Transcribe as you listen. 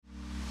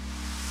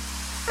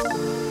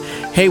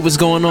Hey, what's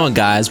going on,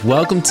 guys?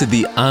 Welcome to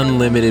the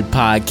Unlimited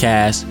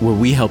Podcast, where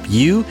we help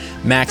you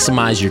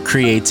maximize your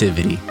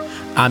creativity.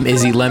 I'm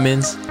Izzy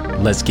Lemons.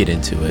 Let's get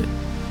into it.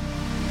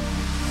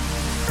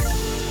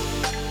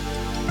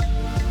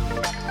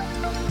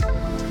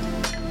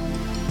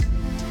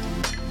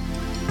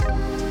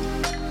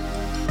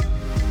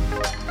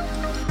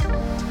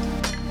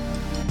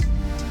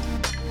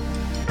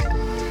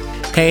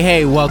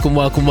 Hey, welcome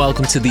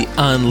to the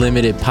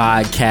Unlimited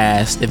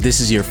Podcast. If this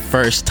is your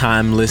first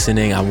time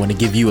listening, I want to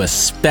give you a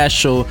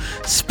special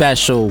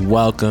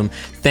welcome.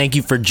 Thank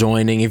you for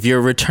joining. If you're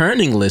a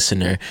returning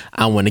listener,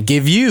 I want to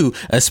give you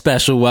a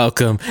special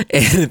welcome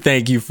and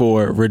thank you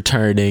for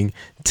returning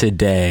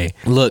today.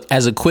 Look,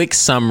 as a quick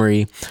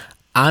summary,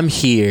 I'm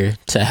here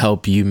to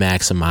help you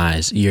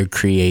maximize your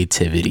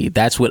creativity.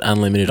 That's what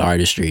Unlimited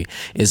Artistry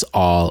is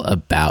all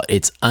about.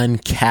 It's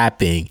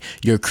uncapping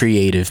your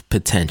creative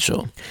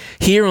potential.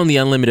 Here on the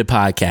Unlimited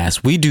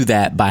Podcast, we do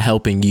that by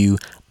helping you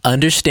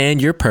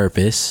understand your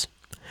purpose,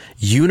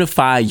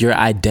 unify your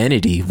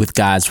identity with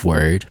God's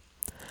word,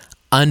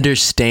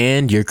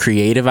 understand your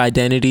creative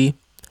identity,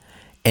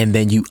 and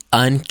then you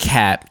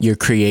uncap your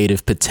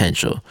creative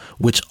potential,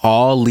 which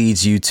all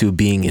leads you to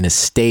being in a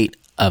state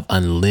of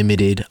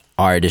unlimited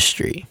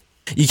artistry.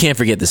 You can't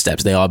forget the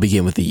steps. They all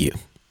begin with the U.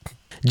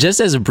 Just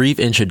as a brief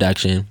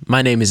introduction,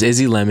 my name is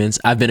Izzy Lemons.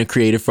 I've been a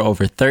creative for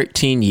over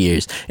 13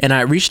 years, and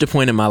I reached a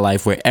point in my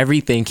life where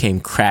everything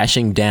came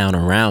crashing down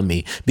around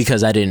me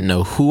because I didn't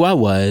know who I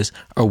was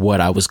or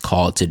what I was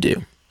called to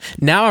do.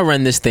 Now I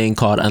run this thing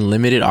called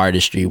Unlimited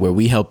Artistry, where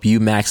we help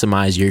you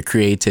maximize your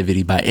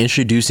creativity by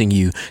introducing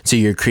you to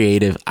your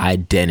creative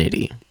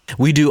identity.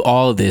 We do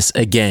all of this,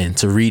 again,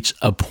 to reach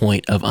a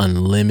point of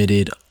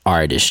unlimited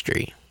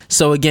artistry.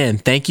 So again,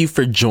 thank you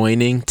for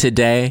joining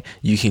today.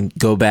 You can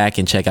go back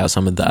and check out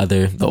some of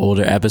the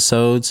older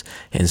episodes,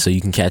 and so you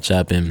can catch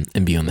up and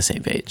be on the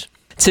same page.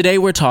 Today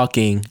we're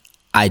talking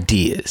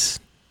ideas,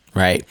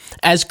 right?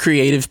 As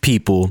creative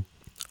people,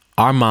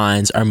 our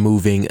minds are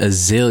moving a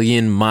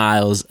zillion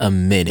miles a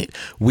minute.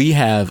 We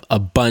have a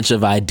bunch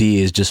of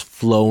ideas just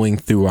flowing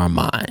through our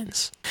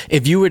minds.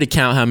 If you were to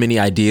count how many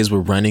ideas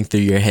were running through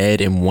your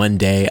head in one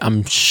day,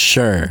 I'm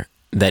sure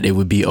that it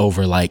would be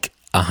over like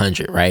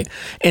 100, right?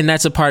 And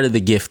that's a part of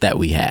the gift that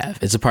we have.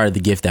 It's a part of the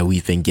gift that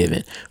we've been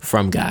given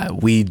from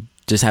God. We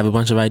just have a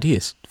bunch of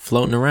ideas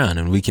floating around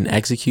and we can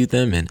execute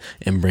them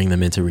and bring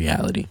them into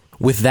reality.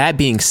 With that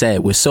being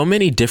said, with so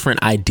many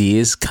different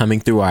ideas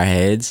coming through our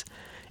heads,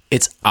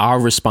 it's our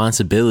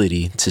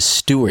responsibility to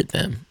steward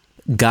them.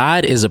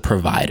 God is a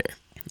provider.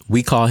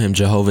 We call him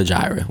Jehovah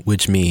Jireh,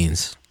 which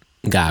means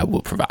God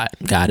will provide.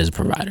 God is a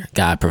provider.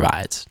 God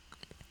provides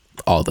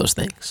all those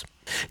things.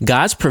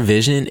 God's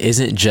provision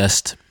isn't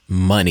just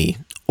money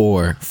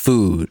or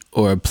food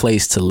or a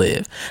place to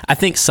live. I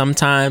think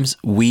sometimes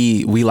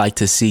we like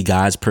to see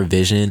God's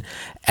provision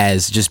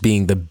as just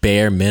being the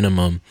bare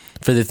minimum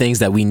for the things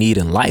that we need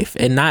in life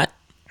and not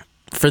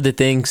for the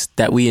things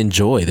that we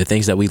enjoy, the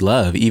things that we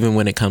love. Even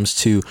when it comes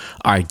to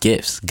our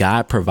gifts,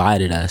 God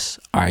provided us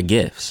our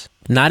gifts.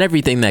 Not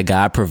everything that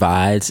God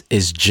provides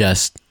is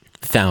just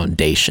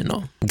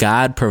foundational.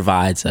 God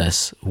provides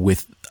us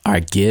with our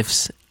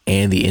gifts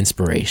and the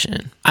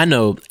inspiration. I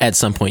know at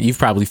some point you've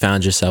probably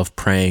found yourself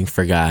praying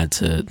for God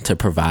to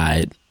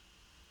provide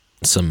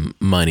some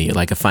money,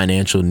 like a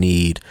financial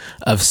need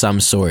of some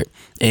sort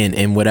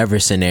in whatever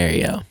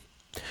scenario.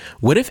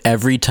 What if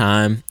every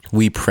time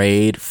we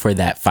prayed for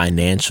that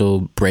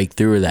financial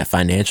breakthrough or that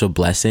financial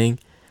blessing,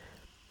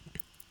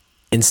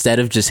 instead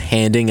of just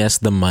handing us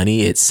the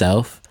money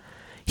itself,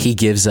 he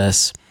gives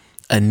us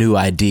a new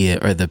idea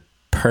or the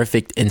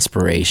perfect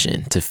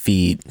inspiration to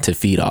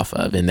feed off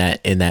of in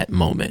that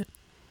moment.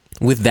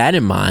 With that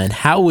in mind,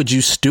 how would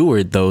you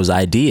steward those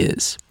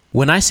ideas?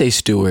 When I say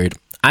steward,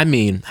 I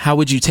mean, how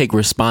would you take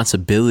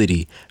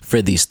responsibility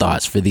for these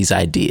thoughts, for these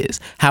ideas?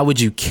 How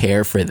would you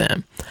care for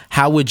them?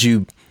 How would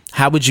you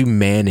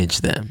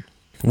manage them?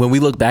 When we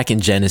look back in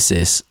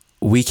Genesis,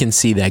 we can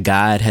see that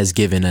God has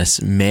given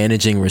us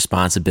managing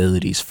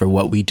responsibilities for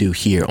what we do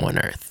here on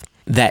earth.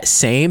 That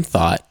same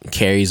thought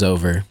carries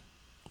over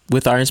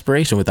with our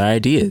inspiration, with our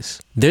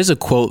ideas. There's a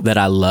quote that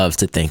I love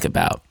to think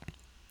about,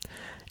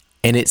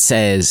 and it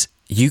says,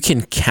 you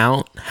can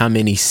count how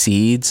many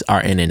seeds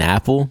are in an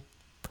apple,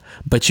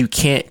 but you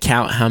can't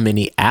count how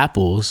many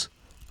apples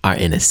are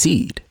in a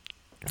seed.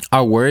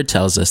 Our word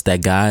tells us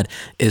that God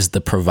is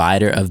the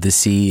provider of the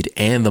seed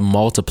and the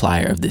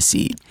multiplier of the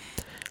seed.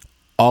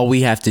 All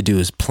we have to do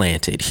is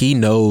plant it. He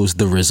knows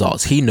the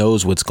results. He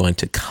knows what's going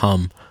to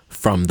come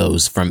from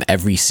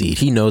every seed.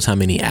 He knows how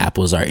many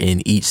apples are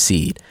in each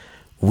seed.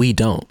 We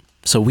don't.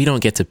 So we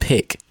don't get to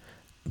pick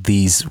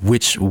these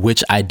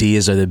which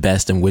ideas are the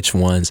best and which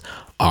ones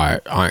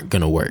aren't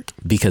going to work,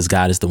 because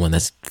God is the one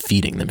that's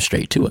feeding them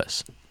straight to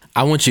us.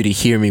 I want you to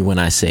hear me when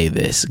I say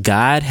this.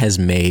 God has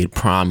made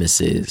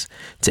promises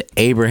to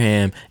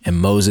Abraham and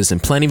Moses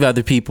and plenty of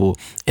other people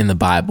in the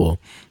Bible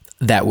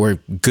that were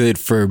good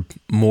for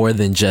more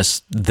than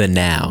just the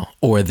now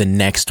or the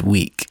next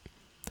week.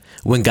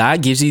 When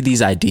God gives you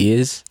these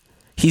ideas,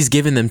 He's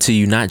given them to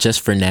you not just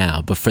for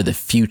now, but for the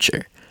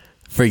future,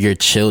 for your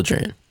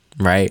children,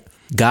 right?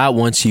 God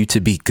wants you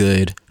to be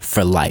good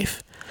for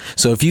life.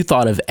 So if you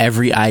thought of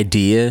every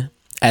idea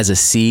as a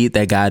seed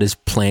that God is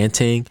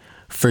planting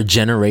for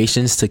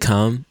generations to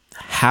come,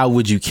 how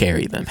would you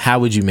carry them? How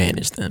would you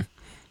manage them?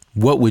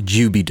 What would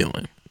you be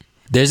doing?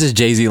 There's this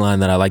Jay-Z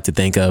line that I like to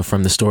think of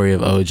from the story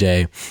of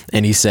OJ.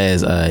 And he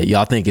says,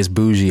 y'all think it's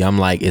bougie. I'm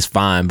like, it's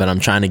fine, but I'm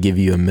trying to give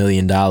you $1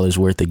 million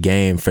worth of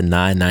game for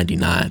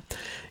 $9.99.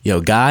 Yo,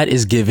 God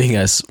is giving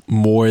us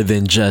more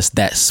than just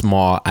that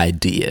small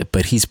idea,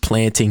 but he's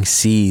planting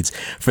seeds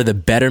for the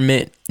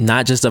betterment,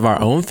 not just of our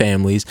own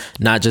families,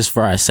 not just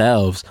for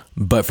ourselves,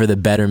 but for the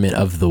betterment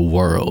of the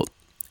world.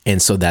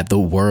 And so that the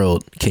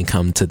world can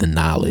come to the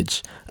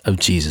knowledge of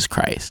Jesus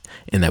Christ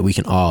and that we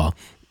can all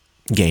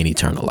gain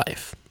eternal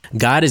life.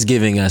 God is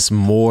giving us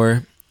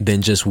more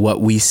than just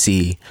what we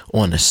see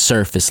on a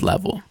surface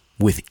level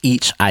with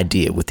each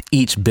idea, with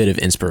each bit of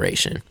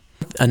inspiration.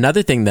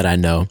 Another thing that I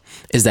know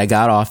is that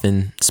God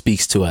often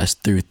speaks to us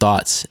through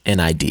thoughts and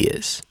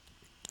ideas.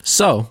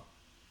 So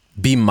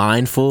be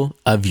mindful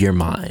of your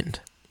mind.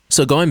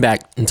 So going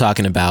back and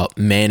talking about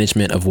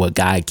management of what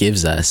God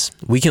gives us,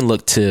 we can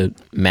look to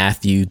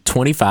Matthew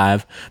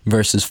 25,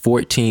 verses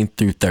 14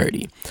 through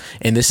 30.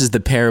 And this is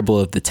the parable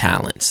of the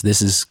talents.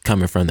 This is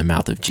coming from the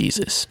mouth of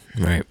Jesus,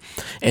 right?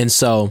 And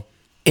so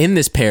in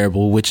this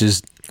parable, which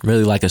is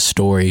really like a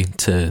story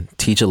to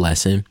teach a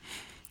lesson,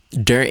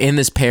 in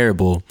this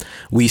parable,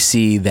 we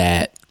see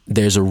that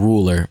there's a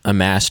ruler, a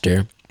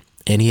master,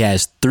 and he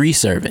has 3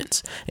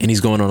 servants, and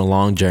he's going on a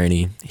long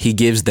journey. He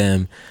gives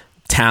them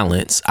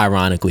talents,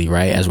 ironically,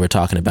 right? As we're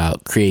talking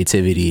about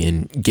creativity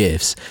and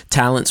gifts,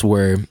 talents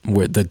were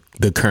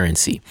the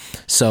currency.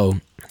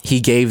 So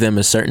he gave them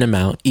a certain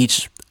amount,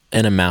 each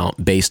an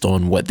amount based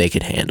on what they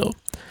could handle.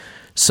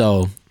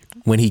 So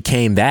when he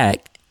came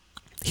back,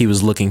 he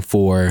was looking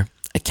for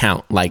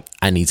account, like,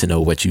 I need to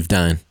know what you've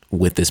done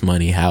with this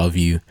money. How have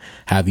you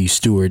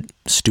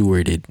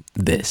stewarded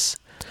this?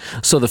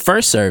 So the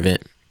first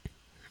servant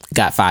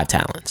got 5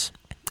 talents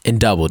and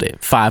doubled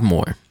it, 5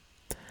 more.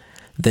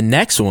 The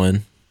next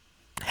one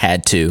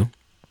had 2,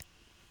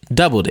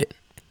 doubled it,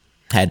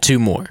 had 2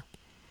 more.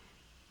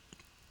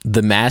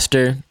 The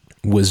master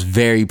was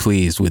very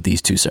pleased with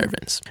these 2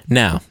 servants.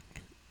 Now,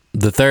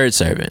 the third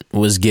servant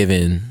was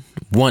given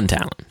 1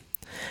 talent.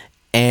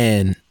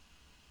 And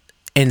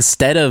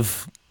instead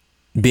of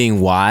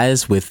being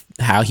wise with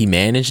how he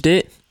managed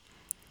it,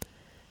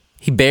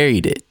 he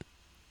buried it,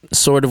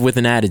 sort of with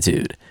an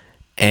attitude.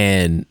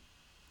 And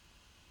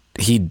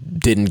he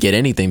didn't get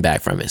anything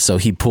back from it. So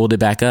he pulled it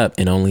back up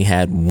and only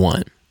had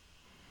 1.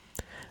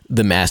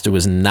 The master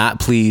was not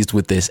pleased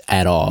with this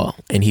at all,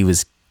 and he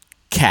was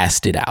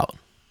casted out.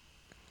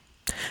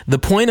 The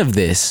point of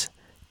this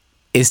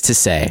is to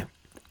say,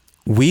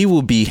 we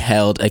will be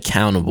held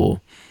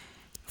accountable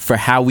for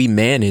how we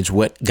manage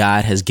what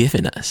God has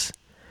given us.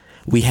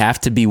 We have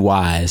to be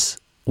wise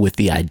with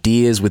the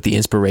ideas, with the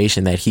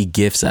inspiration that he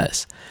gives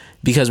us,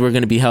 because we're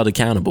going to be held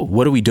accountable.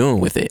 What are we doing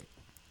with it?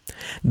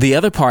 The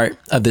other part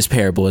of this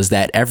parable is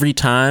that every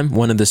time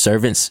one of the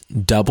servants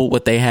doubled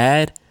what they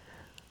had,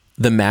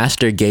 the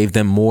master gave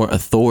them more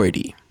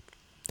authority.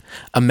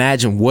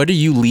 Imagine, what are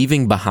you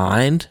leaving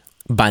behind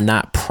by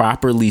not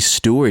properly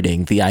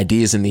stewarding the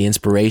ideas and the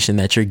inspiration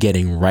that you're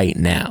getting right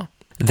now?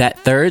 That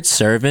third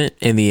servant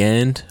in the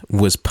end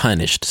was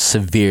punished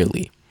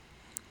severely.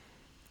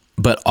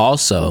 But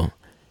also,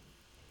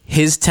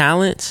 his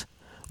talents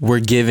were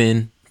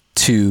given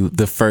to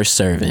the first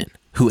servant,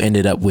 who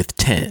ended up with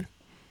 10.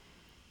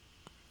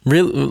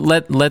 Really,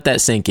 let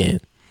that sink in.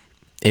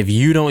 If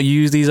you don't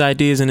use these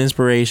ideas and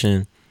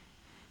inspiration,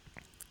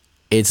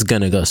 it's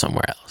going to go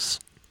somewhere else.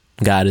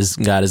 God is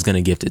going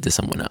to gift it to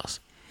someone else.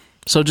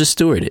 So just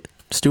steward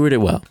it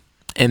well.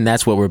 And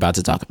that's what we're about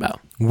to talk about.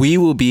 We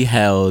will be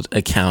held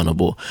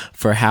accountable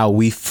for how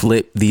we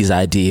flip these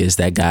ideas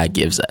that God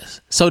gives us.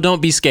 So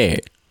don't be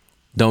scared.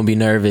 Don't be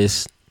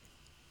nervous.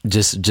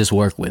 Just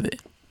work with it.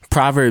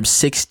 Proverbs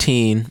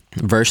 16,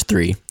 verse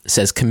 3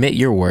 says, commit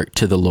your work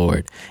to the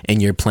Lord and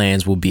your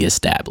plans will be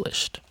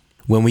established.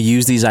 When we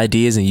use these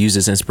ideas and use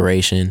this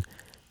inspiration,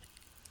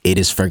 it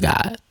is for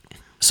God.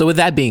 So with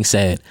that being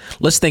said,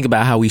 let's think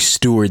about how we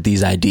steward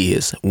these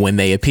ideas when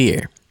they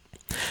appear.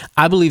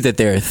 I believe that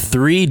there are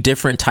 3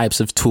 different types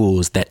of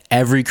tools that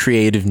every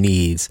creative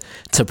needs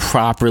to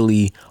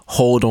properly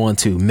hold on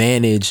to,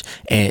 manage,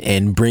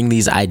 and bring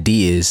these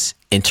ideas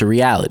into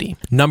reality.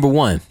 Number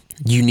 1,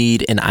 you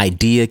need an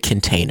idea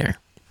container.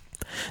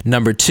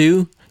 Number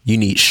 2, you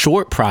need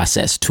short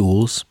process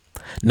tools.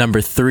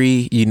 Number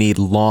 3, you need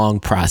long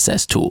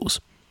process tools.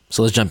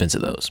 So let's jump into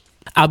those.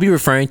 I'll be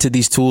referring to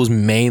these tools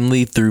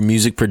mainly through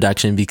music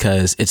production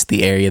because it's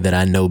the area that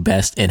I know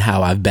best and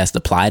how I've best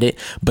applied it.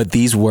 But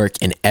these work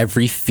in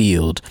every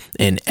field,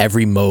 in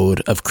every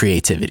mode of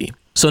creativity.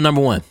 So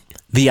number 1,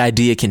 the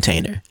idea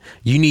container.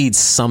 You need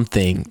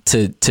something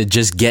to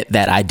just get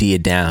that idea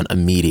down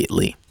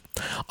immediately.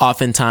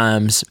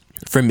 Oftentimes,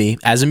 for me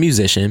as a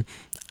musician,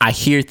 I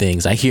hear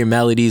things, I hear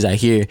melodies, I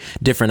hear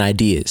different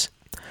ideas.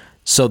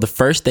 So the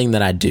first thing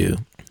that I do,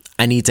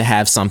 I need to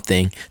have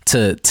something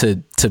to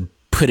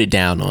put it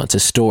down on, to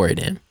store it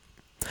in.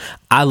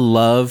 I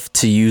love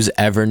to use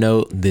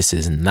Evernote. This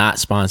is not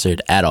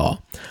sponsored at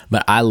all,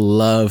 but I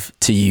love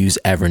to use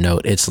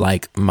Evernote. It's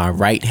like my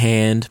right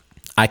hand.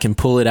 I can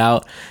pull it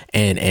out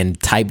and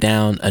type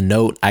down a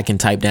note. I can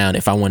type down,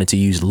 if I wanted to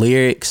use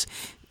lyrics,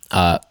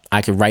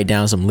 I could write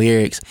down some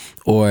lyrics,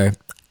 or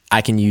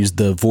I can use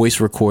the voice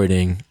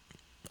recording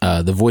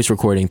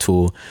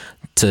tool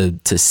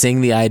to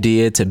sing the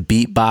idea, to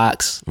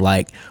beatbox,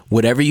 like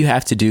whatever you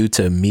have to do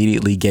to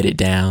immediately get it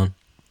down.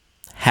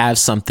 Have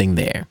something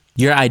there.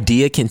 Your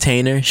idea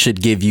container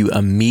should give you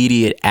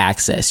immediate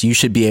access. You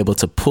should be able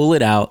to pull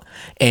it out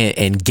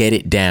and get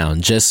it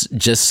down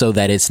just so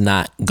that it's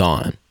not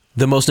gone.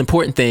 The most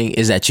important thing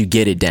is that you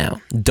get it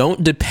down.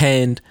 Don't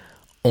depend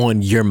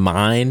on your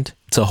mind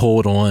to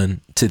hold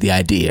on to the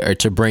idea or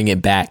to bring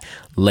it back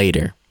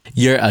later.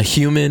 You're a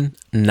human,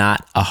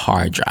 not a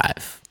hard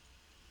drive.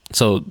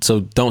 So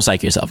don't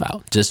psych yourself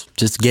out.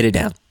 Just get it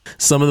down.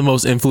 Some of the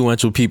most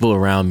influential people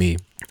around me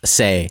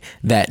say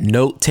that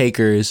note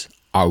takers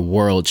are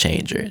world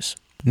changers.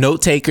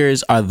 Note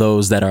takers are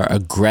those that are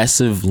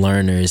aggressive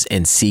learners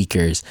and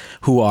seekers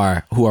who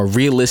are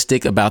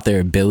realistic about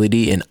their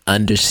ability and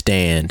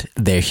understand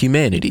their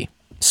humanity.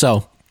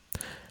 So,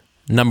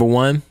 number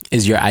one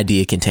is your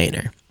idea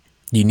container.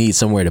 You need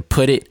somewhere to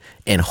put it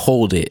and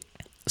hold it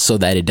so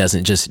that it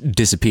doesn't just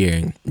disappear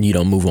and you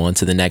don't move on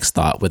to the next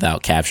thought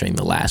without capturing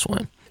the last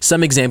one.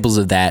 Some examples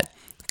of that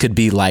could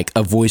be like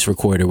a voice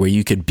recorder where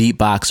you could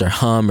beatbox or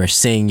hum or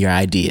sing your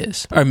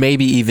ideas, or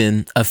maybe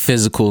even a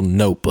physical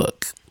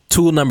notebook.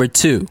 Tool number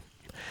 2,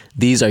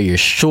 these are your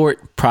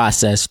short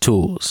process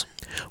tools.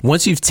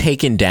 Once you've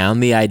taken down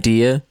the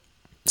idea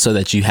so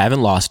that you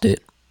haven't lost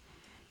it,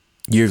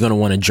 you're going to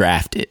want to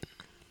draft it.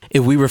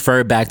 If we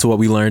refer back to what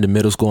we learned in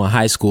middle school and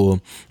high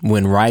school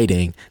when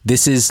writing,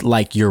 this is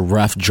like your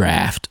rough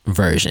draft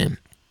version.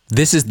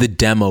 This is the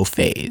demo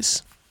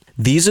phase.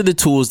 These are the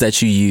tools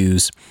that you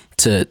use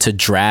to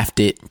draft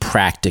it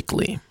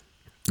practically.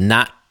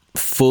 Not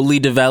fully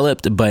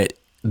developed, but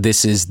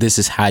this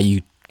is how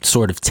you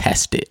sort of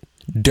test it.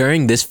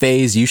 During this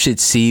phase, you should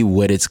see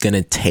what it's going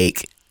to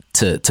take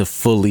to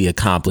fully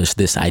accomplish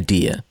this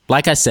idea.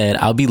 Like I said,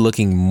 I'll be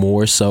looking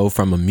more so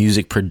from a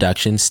music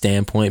production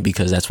standpoint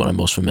because that's what I'm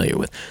most familiar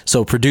with.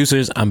 So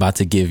producers, I'm about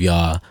to give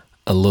y'all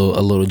a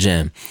little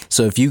gem.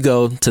 So if you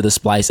go to the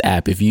Splice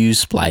app, if you use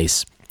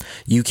Splice,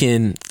 you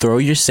can throw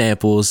your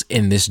samples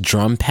in this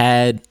drum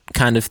pad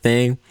kind of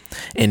thing.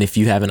 And if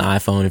you have an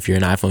iPhone, if you're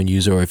an iPhone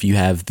user, or if you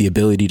have the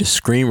ability to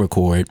screen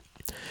record,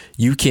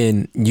 you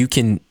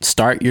can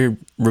start your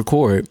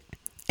record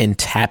and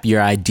tap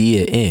your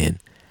idea in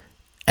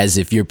as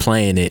if you're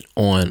playing it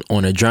on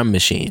a drum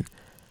machine.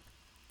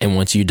 And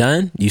once you're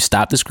done, you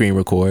stop the screen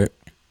record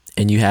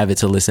and you have it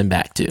to listen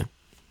back to.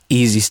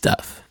 Easy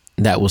stuff.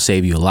 That will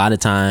save you a lot of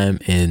time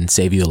and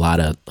save you a lot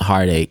of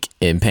heartache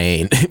and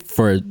pain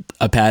for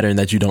a pattern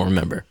that you don't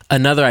remember.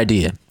 Another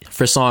idea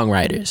for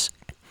songwriters.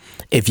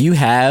 If you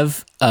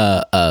have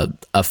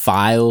a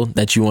file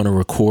that you want to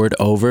record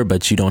over,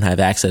 but you don't have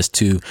access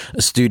to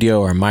a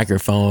studio or a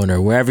microphone or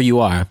wherever you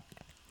are,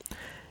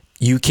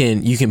 you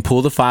can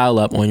pull the file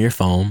up on your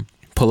phone,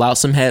 pull out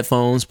some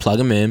headphones, plug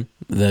them in,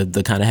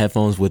 the kind of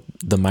headphones with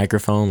the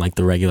microphone, like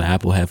the regular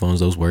Apple headphones,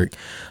 those work,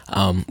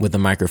 with the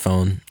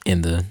microphone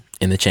in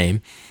the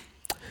chain,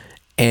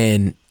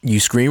 and you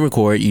screen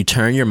record, you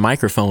turn your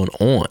microphone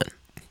on,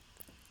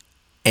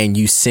 and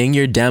you sing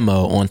your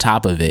demo on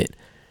top of it.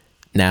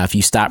 Now, if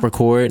you stop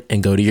record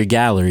and go to your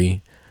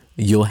gallery,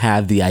 you'll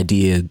have the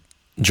idea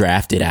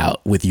drafted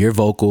out with your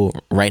vocal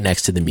right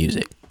next to the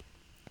music.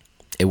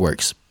 It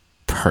works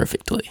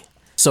perfectly.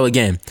 So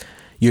again,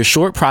 your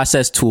short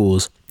process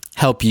tools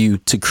help you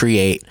to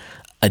create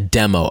a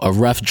demo, a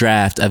rough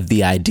draft of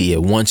the idea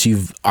once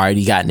you've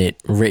already gotten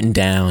it written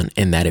down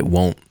and that it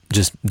won't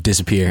just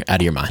disappear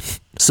out of your mind.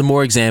 Some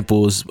more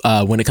examples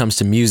when it comes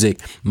to music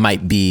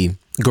might be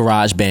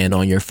GarageBand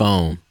on your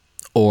phone,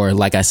 or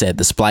like I said,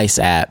 the Splice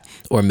app,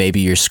 or maybe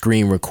your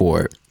screen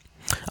record.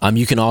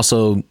 You can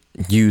also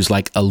use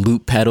like a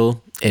loop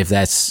pedal if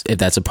that's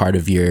a part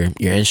of your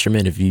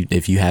instrument.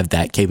 If you have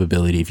that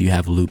capability, if you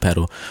have a loop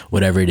pedal,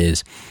 whatever it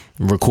is,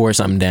 record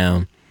something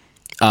down.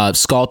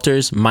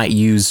 Sculptors might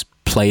use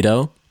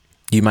Play-Doh.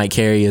 You might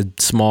carry a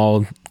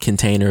small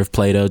container of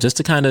Play-Doh just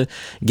to kind of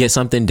get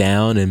something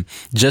down. And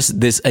just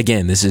this,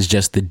 again, this is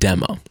just the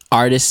demo.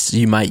 Artists,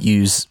 you might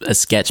use a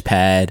sketch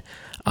pad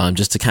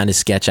just to kind of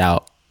sketch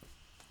out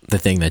the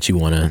thing that you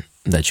want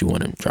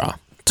to draw.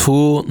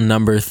 Tool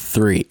number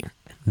 3.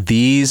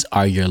 These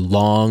are your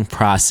long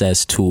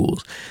process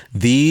tools.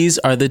 These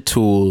are the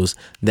tools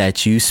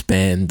that you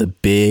spend the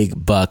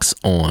big bucks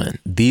on.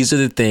 These are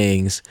the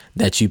things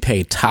that you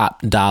pay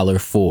top dollar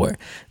for.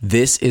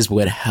 This is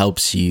what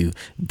helps you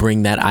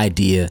bring that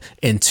idea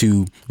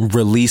into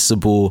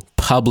releasable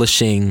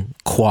publishing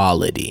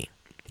quality.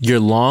 Your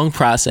long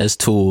process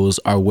tools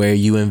are where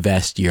you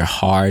invest your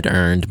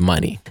hard-earned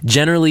money.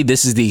 Generally,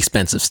 this is the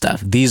expensive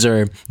stuff. These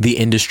are the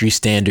industry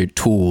standard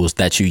tools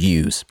that you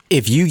use.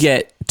 If you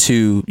get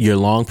to your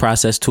long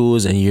process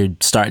tools and you're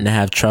starting to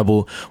have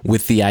trouble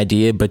with the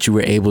idea, but you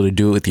were able to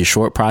do it with your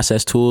short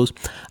process tools,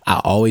 I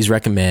always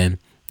recommend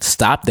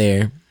stop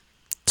there,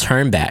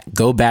 turn back,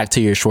 go back to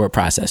your short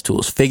process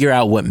tools, figure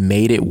out what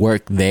made it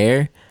work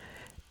there,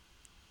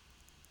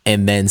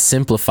 and then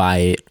simplify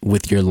it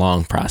with your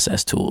long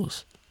process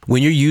tools.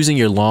 When you're using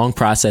your long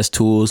process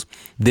tools,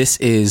 this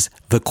is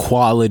the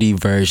quality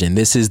version.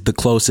 This is the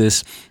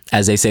closest,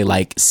 as they say,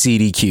 like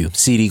CDQ,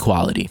 CD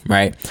quality,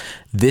 right?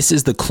 This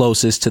is the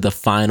closest to the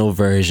final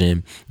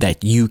version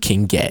that you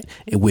can get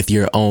with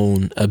your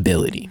own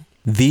ability.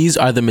 These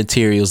are the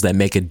materials that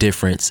make a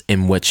difference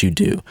in what you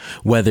do,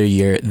 whether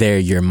they're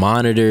your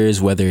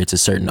monitors, whether it's a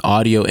certain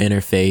audio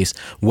interface,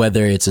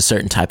 whether it's a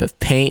certain type of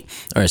paint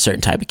or a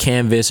certain type of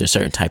canvas or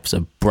certain types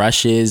of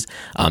brushes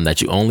that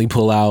you only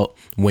pull out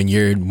when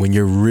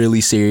you're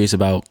really serious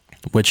about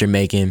what you're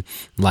making.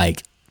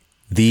 Like,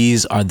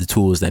 these are the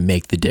tools that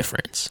make the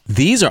difference.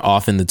 These are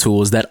often the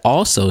tools that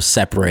also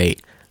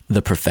separate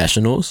the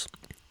professionals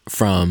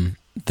from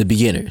the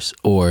beginners,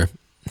 or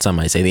some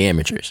might say the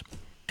amateurs.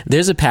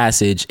 There's a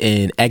passage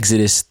in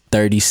Exodus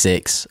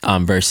 36,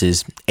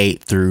 verses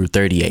 8 through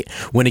 38,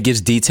 when it gives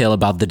detail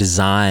about the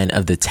design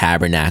of the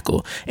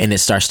tabernacle. And it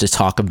starts to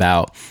talk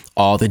about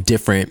all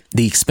the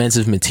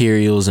expensive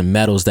materials and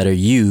metals that are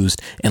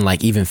used, and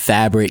like even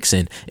fabrics.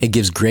 And it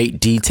gives great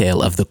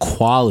detail of the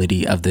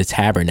quality of the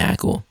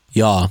tabernacle.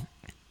 Y'all,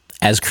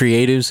 as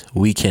creatives,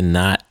 we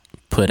cannot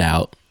put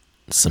out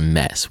some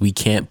mess. We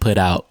can't put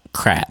out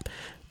crap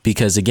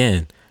because,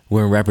 again,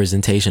 we're in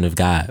representation of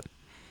God.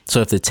 So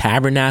if the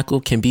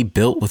tabernacle can be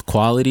built with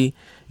quality,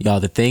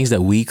 y'all, the things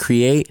that we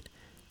create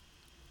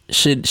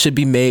should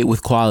be made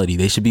with quality.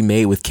 They should be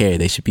made with care.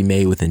 They should be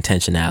made with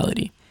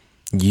intentionality.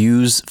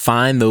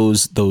 Find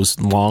those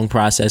long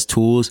process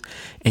tools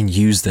and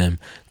use them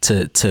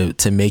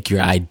to make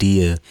your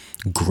idea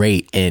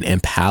great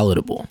and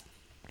palatable.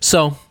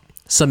 So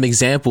some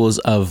examples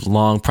of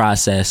long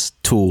process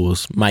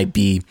tools might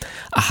be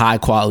a high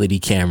quality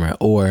camera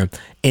or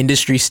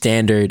industry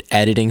standard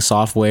editing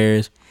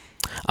softwares.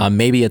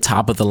 Maybe a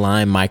top of the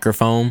line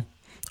microphone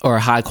or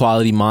high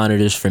quality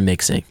monitors for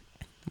mixing,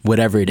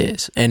 whatever it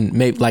is. And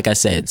maybe, like I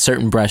said,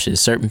 certain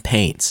brushes, certain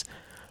paints,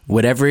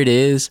 whatever it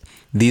is,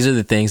 these are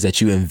the things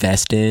that you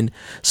invest in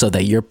so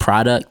that your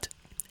product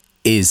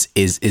is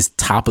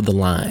top of the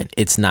line.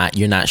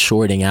 You're not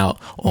shorting out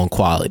on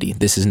quality.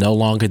 This is no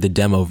longer the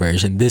demo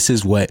version. This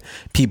is what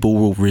people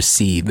will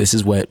receive. This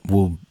is what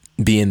will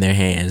be in their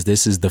hands.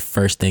 This is the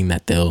first thing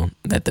that they'll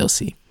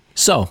see.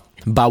 So,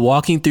 by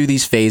walking through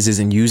these phases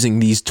and using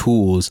these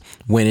tools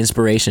when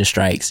inspiration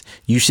strikes,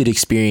 you should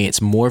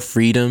experience more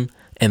freedom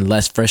and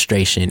less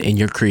frustration in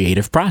your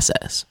creative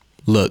process.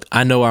 Look,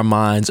 I know our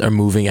minds are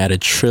moving at 1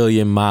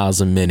 trillion miles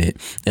a minute,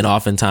 and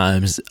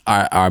oftentimes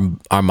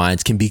our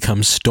minds can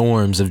become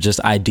storms of just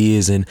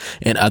ideas and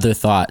other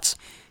thoughts.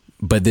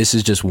 But this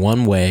is just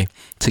one way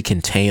to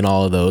contain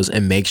all of those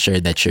and make sure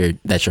that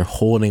you're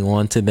holding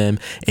on to them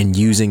and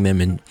using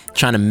them and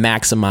trying to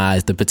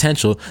maximize the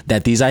potential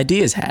that these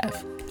ideas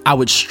have. I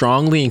would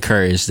strongly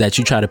encourage that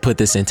you try to put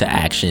this into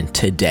action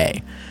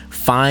today.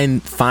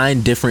 Find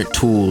different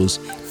tools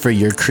for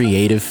your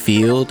creative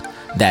field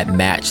that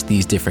match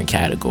these different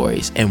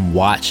categories and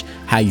watch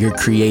how your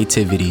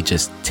creativity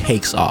just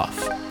takes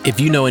off. If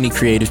you know any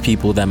creative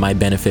people that might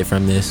benefit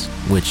from this,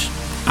 which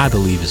I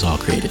believe is all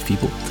creative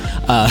people,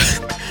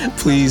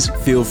 please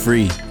feel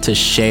free to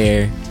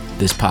share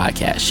this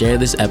podcast, share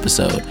this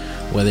episode,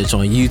 whether it's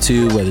on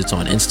YouTube, whether it's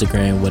on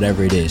Instagram,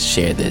 whatever it is,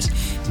 share this.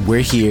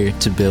 We're here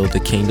to build the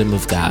kingdom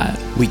of God.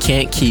 We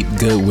can't keep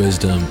good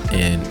wisdom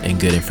and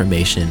good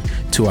information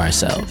to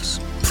ourselves.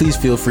 Please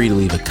feel free to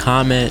leave a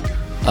comment,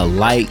 a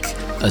like,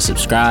 a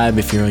subscribe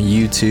if you're on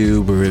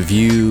YouTube, a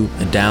review,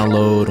 a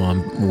download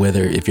on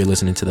whether if you're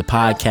listening to the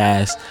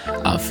podcast.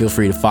 Feel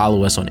free to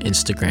follow us on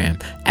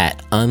Instagram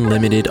at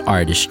Unlimited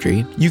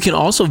Artistry. You can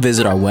also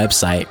visit our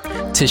website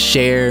to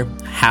share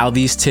how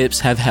these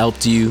tips have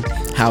helped you,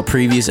 how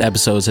previous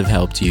episodes have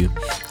helped you,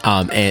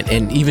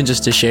 and even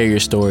just to share your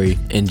story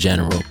in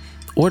general,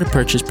 or to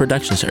purchase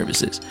production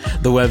services.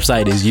 The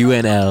website is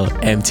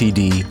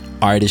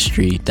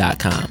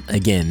unlmtdartistry.com.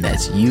 Again,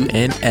 that's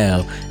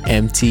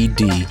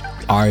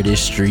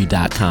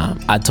unlmtdartistry.com.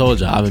 I told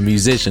you I'm a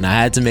musician. I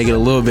had to make it a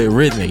little bit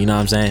rhythmic, you know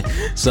what I'm saying?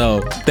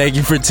 So thank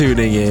you for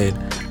tuning in.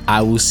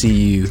 I will see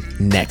you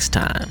next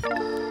time.